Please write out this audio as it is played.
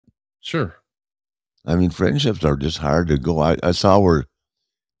Sure. I mean, friendships are just hard to go. I saw where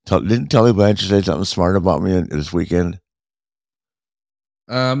didn't Tully Blanchard say something smart about me this weekend?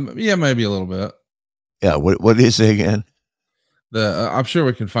 Yeah, maybe a little bit. Yeah, what did he say again? I'm sure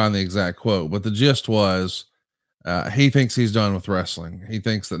we can find the exact quote, but the gist was he thinks he's done with wrestling. He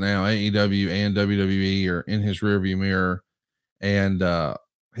thinks that now AEW and WWE are in his rearview mirror, and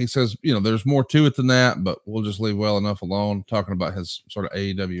he says, there's more to it than that, but we'll just leave well enough alone. Talking about his sort of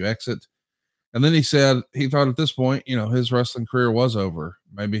AEW exit, and then he said he thought at this point, his wrestling career was over.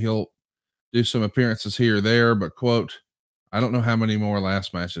 Maybe he'll do some appearances here or there, but quote, I don't know how many more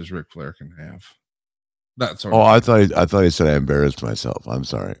last matches Ric Flair can have. That sort Oh, of thing. I thought he said I embarrassed myself. I'm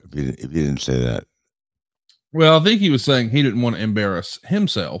sorry if you didn't say that. Well, I think he was saying he didn't want to embarrass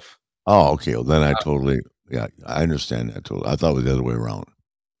himself. Oh, okay. Well, then yeah, I understand that totally. I thought it was the other way around.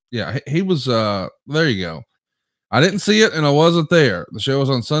 Yeah, he was there you go. I didn't see it and I wasn't there. The show was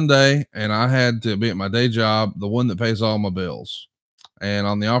on Sunday and I had to be at my day job, the one that pays all my bills. And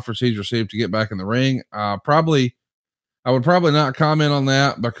on the offers he's received to get back in the ring, I would probably not comment on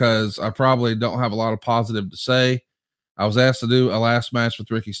that because I probably don't have a lot of positive to say. I was asked to do a last match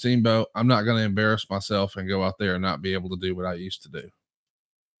with Ricky Steamboat. I'm not going to embarrass myself and go out there and not be able to do what I used to do.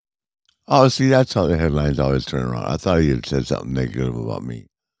 Oh, see, that's how the headlines always turn around. I thought you had said something negative about me.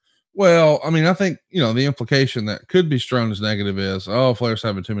 Well, I mean, I think, the implication that could be strewn as negative is, oh, Flair's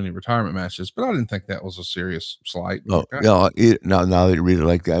having too many retirement matches, but I didn't think that was a serious slight. Oh, yeah. Now that you read it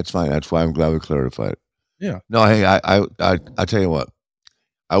like that, it's fine. That's why I'm glad we clarified. Yeah. No, hey, I tell you what,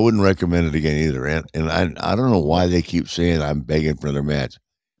 I wouldn't recommend it again either. And I don't know why they keep saying I'm begging for another match.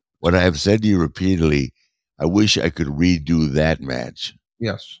 What I have said to you repeatedly, I wish I could redo that match.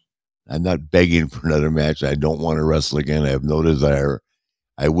 Yes. I'm not begging for another match. I don't want to wrestle again. I have no desire.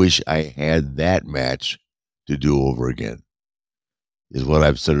 I wish I had that match to do over again, is what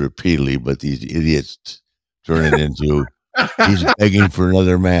I've said repeatedly. But these idiots turn it into he's begging for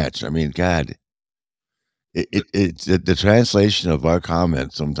another match. I mean, God, it's the translation of our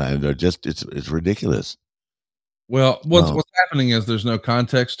comments sometimes are just it's ridiculous. Well, No, what's happening is there's no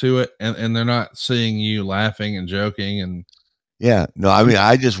context to it, and they're not seeing you laughing and joking and yeah, no. I mean,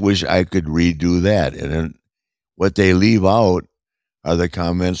 I just wish I could redo that. And then what they leave out are the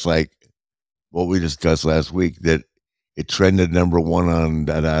comments like what we discussed last week that it trended number one on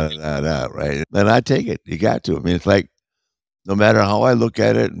da da da da. Right? Then I take it. You got to. I mean, it's like no matter how I look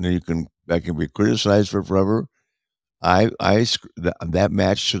at it, and that can be criticized for forever. That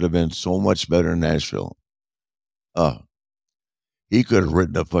match should have been so much better in Nashville. Oh, he could have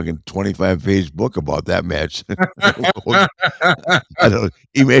written a fucking 25-page book about that match. I don't.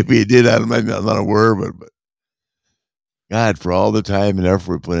 He maybe did. I'm not aware, but God, for all the time and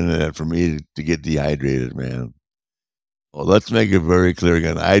effort we put into that for me to get dehydrated, man. Well, let's make it very clear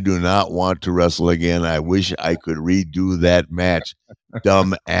again. I do not want to wrestle again. I wish I could redo that match.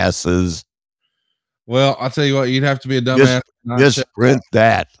 Dumb asses. well, I'll tell you what, you'd have to be a Just dumbass. just print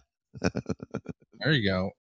that. There you go.